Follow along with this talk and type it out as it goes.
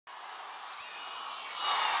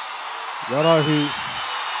వరాహి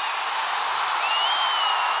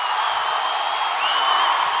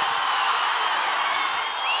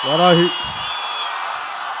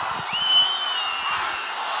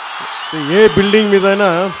ఏ building మీదైనా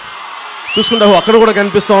చూసుకుంటే అక్కడ కూడా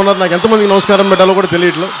కనిపిస్తూ ఉన్నారు. నాకు ఎంతమందికి నమస్కారం పెట్టాలో కూడా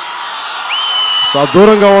తెలియట్లేదు. సో ఆ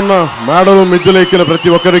దూరంగా ఉన్న మేడలు మిద్దెలు ఎక్కిన ప్రతి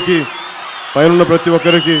ఒక్కరికి, పైన ప్రతి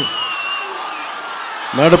ఒక్కరికి,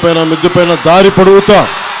 మేడ పైన మిద్దె పైన దారి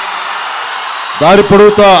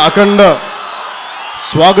పొడుగుతా అఖండ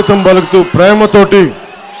స్వాగతం పలుకుతూ ప్రేమతోటి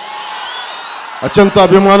అత్యంత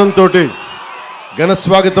అభిమానంతో ఘన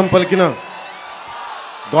స్వాగతం పలికిన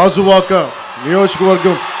గాజువాక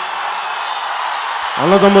నియోజకవర్గం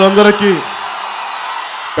అన్నదమ్ములందరికీ,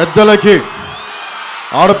 పెద్దలకి,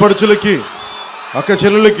 ఆడపడుచులకి, అక్క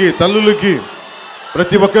చెల్లెలకి, తల్లులకి,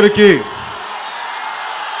 ప్రతి ఒక్కరికి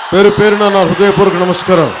పేరు పేరున నా హృదయపూర్వక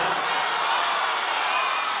నమస్కారం.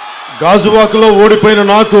 గాజువాకలో ఓడిపోయిన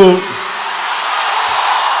నాకు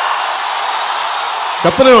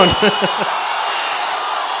చెప్పలేమండి,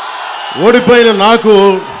 ఓడిపోయిన నాకు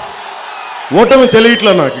ఓటమి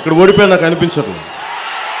తెలియట్లే. నాకు ఇక్కడ ఓడిపోయి నాకు అనిపించదు.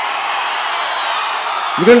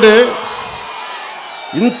 ఎందుకంటే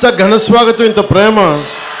ఇంత ఘనస్వాగతం, ఇంత ప్రేమ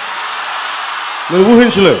నేను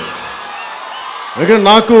ఊహించలేదు. ఎందుకంటే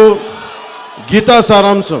నాకు గీతా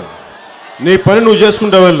సారాంశం, నీ పని నువ్వు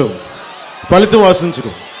చేసుకుంటే వెళ్ళు, ఫలితం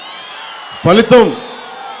ఆశించకు. ఫలితం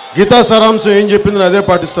గీతా సారాంశం ఏం చెప్పింది నేను అదే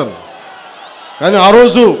పాటిస్తాను. కానీ ఆ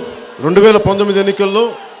రోజు 2019 ఎన్నికల్లో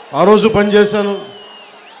ఆ రోజు పనిచేశాను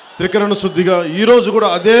త్రికరణ శుద్ధిగా. ఈరోజు కూడా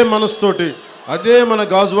అదే మనసుతోటి, అదే మన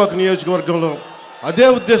గాజువాక నియోజకవర్గంలో అదే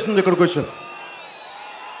ఉద్దేశంతో ఇక్కడికి వచ్చాను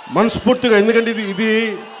మనస్ఫూర్తిగా. ఎందుకంటే ఇది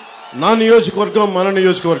నా నియోజకవర్గం, మన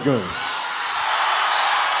నియోజకవర్గం.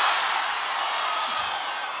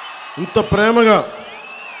 ఇంత ప్రేమగా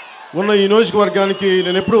ఉన్న ఈ నియోజకవర్గానికి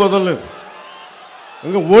నేను ఎప్పుడూ వదలలేదు.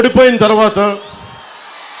 ఇంకా ఓడిపోయిన తర్వాత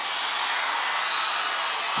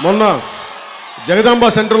మొన్న జగదాంబ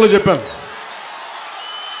సెంటర్లో చెప్పాను.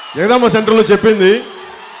 జగదాంబ సెంటర్లో చెప్పింది,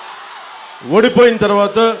 ఓడిపోయిన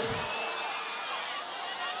తర్వాత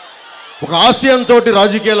ఒక ఆశయంతో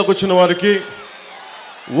రాజకీయాలకు వచ్చిన వారికి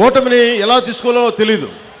ఓటమిని ఎలా తీసుకోవాలో తెలీదు.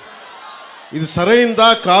 ఇది సరైందా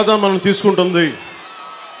కాదా మనం తీసుకుంటుంది.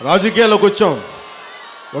 రాజకీయాల్లోకి వచ్చాం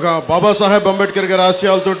ఒక బాబాసాహెబ్ అంబేద్కర్ గారి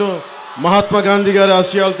ఆశయాలతోటో, మహాత్మా గాంధీ గారి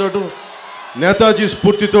ఆశయాలతోటో, నేతాజీ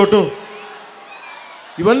స్ఫూర్తితోటో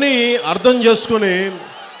ఇవన్నీ అర్థం చేసుకొని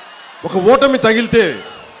ఒక ఓటమి తగిలితే,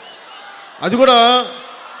 అది కూడా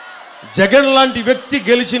జగన్ లాంటి వ్యక్తి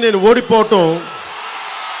గెలిచి నేను ఓడిపోవటం,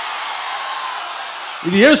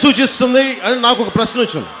 ఇది ఏం సూచిస్తుంది అని నాకు ఒక ప్రశ్న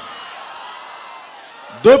వచ్చింది.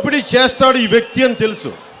 దోపిడీ చేస్తాడు ఈ వ్యక్తి అని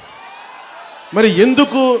తెలుసు, మరి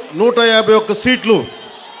ఎందుకు 151 సీట్లు,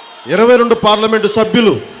 22 పార్లమెంటు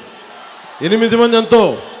సభ్యులు, 8 మంది ఎంతో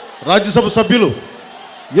రాజ్యసభ సభ్యులు,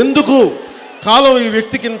 ఎందుకు కాలం ఈ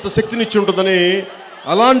వ్యక్తికి ఇంత శక్తినిచ్చి ఉంటుందని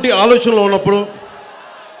అలాంటి ఆలోచనలో ఉన్నప్పుడు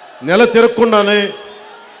నెల తిరగకుండానే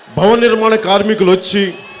భవన నిర్మాణ కార్మికులు వచ్చి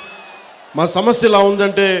మా సమస్య ఇలా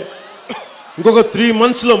ఉందంటే ఇంకొక 3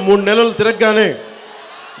 మంత్స్లో 3 నెలలు తిరగగానే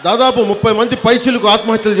దాదాపు 30 మంది పైచిలకు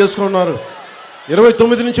ఆత్మహత్యలు చేసుకున్నారు.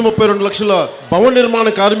 29 నుంచి 32 లక్షల భవన నిర్మాణ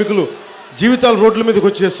కార్మికులు జీవితాలు రోడ్ల మీదకి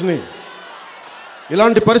వచ్చేసినాయి.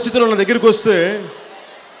 ఇలాంటి పరిస్థితులు నా దగ్గరికి వస్తే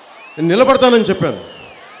నేను నిలబడతానని చెప్పాను.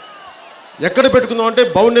 ఎక్కడ పెట్టుకుందాం అంటే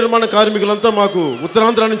భవన నిర్మాణ కార్మికులంతా మాకు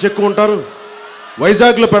ఉత్తరాంధ్ర నుంచి ఎక్కువ ఉంటారు,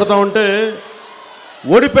 వైజాగ్లో పెడతామంటే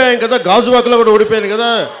ఓడిపోయాం కదా, గాజువాకలో కూడా ఓడిపోయాను కదా,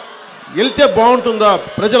 వెళ్తే బాగుంటుందా,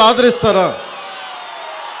 ప్రజలు ఆదరిస్తారా,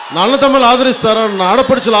 నా అన్నతమ్ములు ఆదరిస్తారా, నా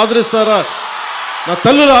ఆడపడుచులు ఆదరిస్తారా, నా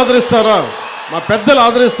తల్లులు ఆదరిస్తారా, మా పెద్దలు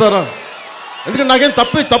ఆదరిస్తారా. ఎందుకంటే నాకేం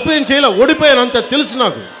తప్పు ఏం చేయలే, ఓడిపోయాను అంతే తెలుసు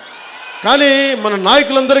నాకు. కానీ మన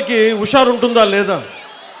నాయకులందరికీ హుషారు ఉంటుందా లేదా,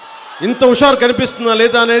 ఇంత హుషారు కనిపిస్తుందా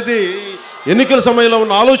లేదా అనేది ఎన్నికల సమయంలో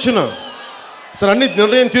ఉన్న ఆలోచన. సరే అన్ని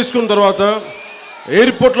నిర్ణయం తీసుకున్న తర్వాత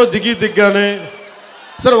ఎయిర్పోర్ట్లో దిగ్గానే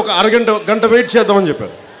సరే ఒక గంట వెయిట్ చేద్దామని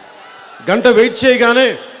చెప్పారు. గంట వెయిట్ చేయగానే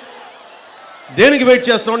దేనికి వెయిట్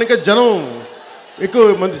చేస్తున్నామని, ఇంకా జనం ఎక్కువ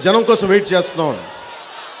మంది జనం కోసం వెయిట్ చేస్తున్నామని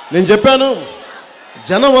నేను చెప్పాను.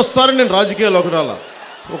 జనం వస్తారని నేను రాజకీయాల్లోకి రాలా,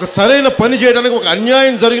 ఒక సరైన పని చేయడానికి, ఒక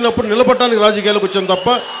అన్యాయం జరిగినప్పుడు నిలబడటానికి రాజకీయాలకు వచ్చాను తప్ప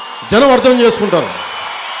జనం అర్థం చేసుకుంటారు.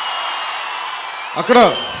 అక్కడ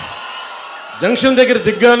జంక్షన్ దగ్గర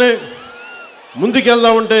దిగ్గానే ముందుకు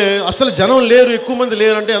వెళ్దామంటే అసలు జనం లేరు, ఎక్కువ మంది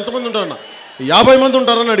లేరు. అంటే ఎంతమంది ఉంటారన్న, 50 మంది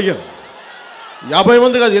ఉంటారని అడిగాను. 50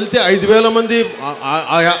 మంది కాదు, వెళ్తే 5,000 మంది.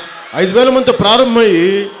 5,000 మందితో ప్రారంభమయ్యి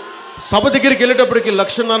సభ దగ్గరికి వెళ్ళేటప్పటికి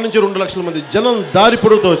 1,500,000 నుంచి 2,00,000 మంది జనం దారి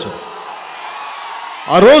పొడుగుతూ వచ్చారు.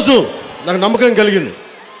 ఆ రోజు నాకు నమ్మకం కలిగింది,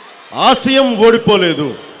 ఆశయం ఓడిపోలేదు,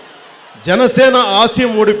 జనసేన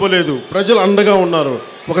ఆశయం ఓడిపోలేదు, ప్రజలు అండగా ఉన్నారు.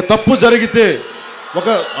 ఒక తప్పు జరిగితే ఒక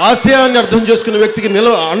ఆశయాన్ని అర్థం చేసుకునే వ్యక్తికి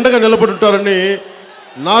అండగా నిలబడి ఉంటారని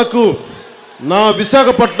నాకు నా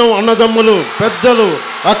విశాఖపట్నం అన్నదమ్ములు, పెద్దలు,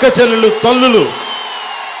 అక్క చెల్లెళ్ళు, తల్లులు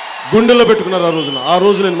గుండెల్లో పెట్టుకున్నారు ఆ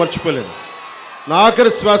రోజు నేను మర్చిపోలేను. నా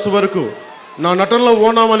ఆఖరి శ్వాస వరకు నా నటనలో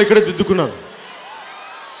ఓనామాలు ఇక్కడే దిద్దుకున్నాను,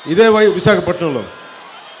 ఇదే విశాఖపట్నంలో.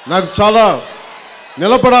 నాకు చాలా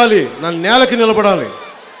నిలబడాలి, నా నేలకి నిలబడాలి.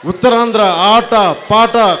 ఉత్తరాంధ్ర ఆట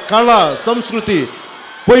పాట, కళ, సంస్కృతి,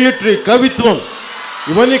 పొయిట్రీ, కవిత్వం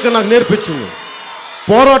ఇవన్నీ ఇక్కడ నాకు నేర్పించింది.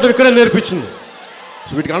 పోరాటం ఇక్కడే నేర్పించింది.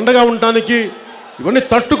 వీటికి అండగా ఉండటానికి ఇవన్నీ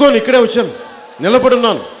తట్టుకొని ఇక్కడే వచ్చాను,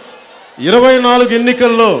 నిలబడున్నాను. 24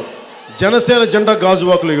 ఎన్నికల్లో జనసేన జెండా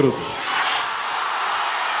గాజువాకలో ఎగురుతుంది.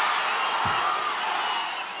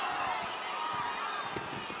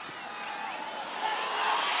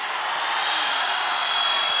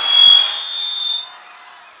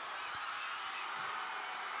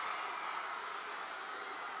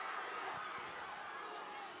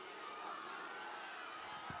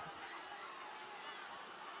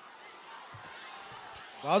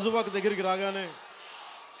 గాజువాక దగ్గరికి రాగానే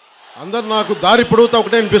అందరు నాకు దారి పొడుగుతా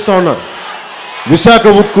ఒకటే అనిపిస్తూ ఉన్నారు, విశాఖ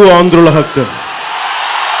ఉక్కు ఆంధ్రుల హక్కు.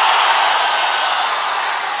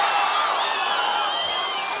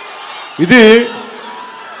 ఇది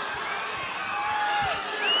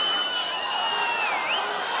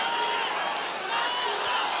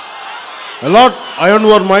allot iron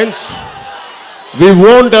ore mines. We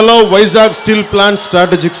won't allow Vizag steel plant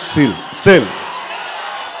strategic sale.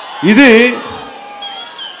 ఇది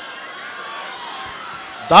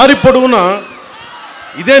దారి పొడవున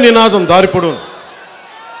ఇదే నినాదం. దారి పొడవున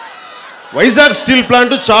వైజాగ్ స్టీల్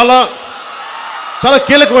ప్లాంట్ చాలా చాలా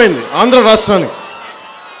కీలకమైంది ఆంధ్ర రాష్ట్రానికి.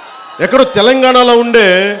 ఎక్కడో తెలంగాణలో ఉండే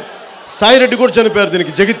సాయిరెడ్డి కూడా చనిపోయారు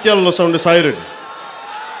దీనికి, జగిత్యాలలో ఉండే సాయిరెడ్డి.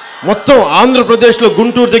 మొత్తం ఆంధ్రప్రదేశ్లో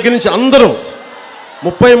గుంటూరు దగ్గర నుంచి అందరూ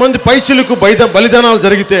 30 మంది పైచిలకు బలిదానాలు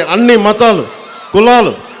జరిగితే, అన్ని మతాలు,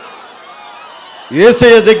 కులాలు,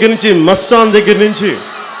 ఏసయ్య దగ్గర నుంచి, మస్తాన్ దగ్గర నుంచి,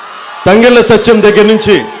 తంగెళ్ళ సత్యం దగ్గర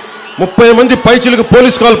నుంచి 30 మంది పైచిలకు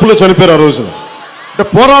పోలీస్ కాల్పుల్లో చనిపోయారు ఆ రోజున. అంటే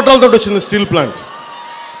పోరాటాలతో వచ్చింది స్టీల్ ప్లాంట్.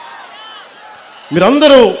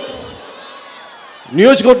 మీరందరూ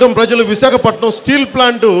నియోజకవర్గం ప్రజలు, విశాఖపట్నం స్టీల్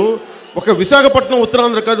ప్లాంట్ ఒక విశాఖపట్నం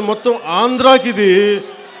ఉత్తరాంధ్ర కాదు, మొత్తం ఆంధ్రాకి ఇది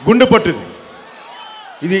గుండె పట్టింది.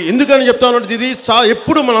 ఇది ఎందుకని చెప్తానంటే, ఇది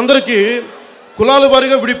ఎప్పుడు మనందరికీ కులాల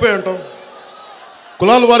వారీగా విడిపోయి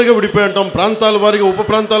ఉంటాం, ప్రాంతాల వారీగా, ఉప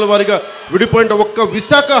ప్రాంతాల వారీగా విడిపోయి ఉంటాం. ఒక్క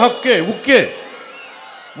విశాఖ హక్కే, ఉక్కే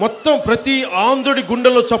మొత్తం ప్రతి ఆంధ్రుడి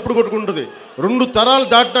గుండెల్లో చప్పుడు కొట్టుకుంటుంది. 2 తరాలు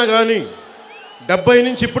దాటినా కానీ, 70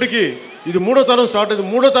 నుంచి ఇప్పటికీ ఇది 3వ తరం స్టార్ట్ అయింది.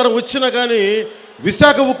 3వ తరం వచ్చినా కానీ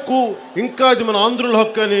విశాఖ ఉక్కు ఇంకా ఇది మన ఆంధ్రుల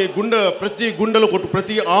హక్కు అని ప్రతి గుండెలో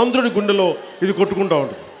ప్రతి ఆంధ్రుడి గుండెలో ఇది కొట్టుకుంటూ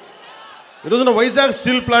ఉంటుంది. ఈరోజున వైజాగ్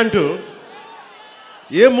స్టీల్ ప్లాంట్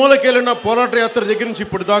ఏ మూలకెళ్ళినా పోరాట యాత్ర దగ్గర నుంచి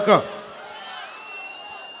ఇప్పుడు దాకా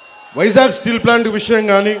వైజాగ్ స్టీల్ ప్లాంట్ విషయం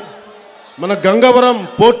కానీ, మన గంగవరం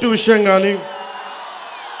పోర్టు విషయం కానీ,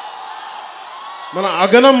 మన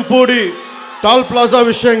అగనంపూడి టాల్ ప్లాజా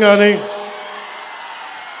విషయం కానీ,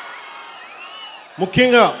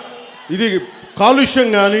 ముఖ్యంగా ఇది కాలుష్యం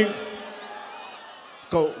కానీ,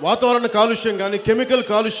 వాతావరణ కాలుష్యం కానీ, కెమికల్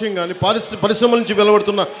కాలుష్యం కానీ, పరిశ్రమల నుంచి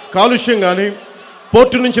వెలువడుతున్న కాలుష్యం కానీ,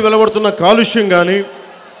 పోర్టు నుంచి వెలువడుతున్న కాలుష్యం కానీ,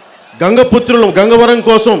 గంగవరం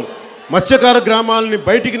కోసం మత్స్యకార గ్రామాలని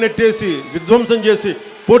బయటికి నెట్టేసి విధ్వంసం చేసి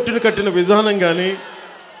పోర్టుని కట్టిన విధానం కానీ,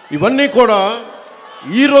 ఇవన్నీ కూడా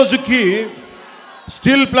ఈ రోజుకి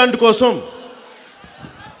స్టీల్ ప్లాంట్ కోసం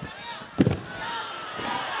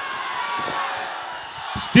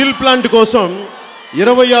స్టీల్ ప్లాంట్ కోసం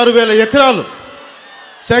 26,000 ఎకరాలు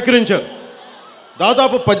సేకరించారు.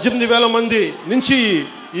 దాదాపు 18,000 మంది నుంచి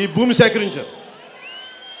ఈ భూమి సేకరించారు.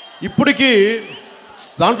 ఇప్పటికీ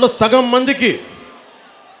దాంట్లో సగం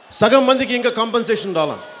మందికి ఇంకా కాంపెన్సేషన్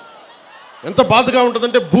రాలా. ఎంత బాధగా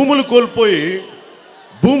ఉంటుందంటే, భూములు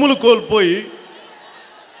కోల్పోయి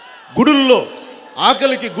గుడుల్లో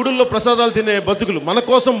ఆకలికి గుడుల్లో ప్రసాదాలు తినే బతుకులు, మన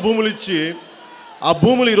కోసం భూములు ఇచ్చి, ఆ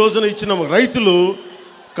భూములు ఈ రోజున ఇచ్చిన రైతులు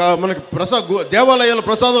మనకి దేవాలయాల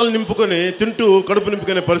ప్రసాదాలు నింపుకొని తింటూ కడుపు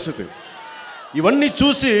నింపుకునే పరిస్థితి. ఇవన్నీ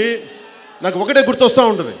చూసి నాకు ఒకటే గుర్తొస్తూ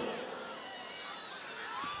ఉంటుంది,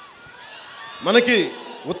 మనకి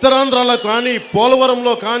ఉత్తరాంధ్రలో కానీ,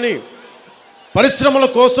 పోలవరంలో కానీ పరిశ్రమల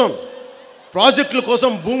కోసం, ప్రాజెక్టుల కోసం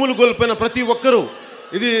భూములు కోల్పోయిన ప్రతి ఒక్కరూ,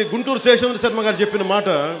 ఇది గుంటూరు శేషేంద్ర శర్మ గారు చెప్పిన మాట,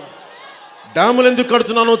 డ్యాములు ఎందుకు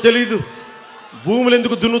కడుతున్నానో తెలీదు, భూములు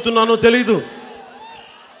ఎందుకు దున్నుతున్నానో తెలీదు,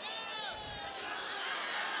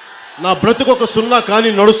 నా బ్రతుకు ఒక సున్నా కానీ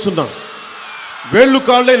నడుస్తున్నా, వేళ్ళు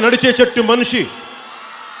కాళ్ళే నడిచే చెట్టు మనిషి,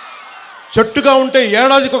 చెట్టుగా ఉంటే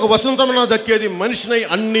ఏడాదికి ఒక వసంతం నా దక్కేది, మనిషినై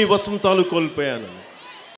అన్ని వసంతాలు కోల్పోయాను.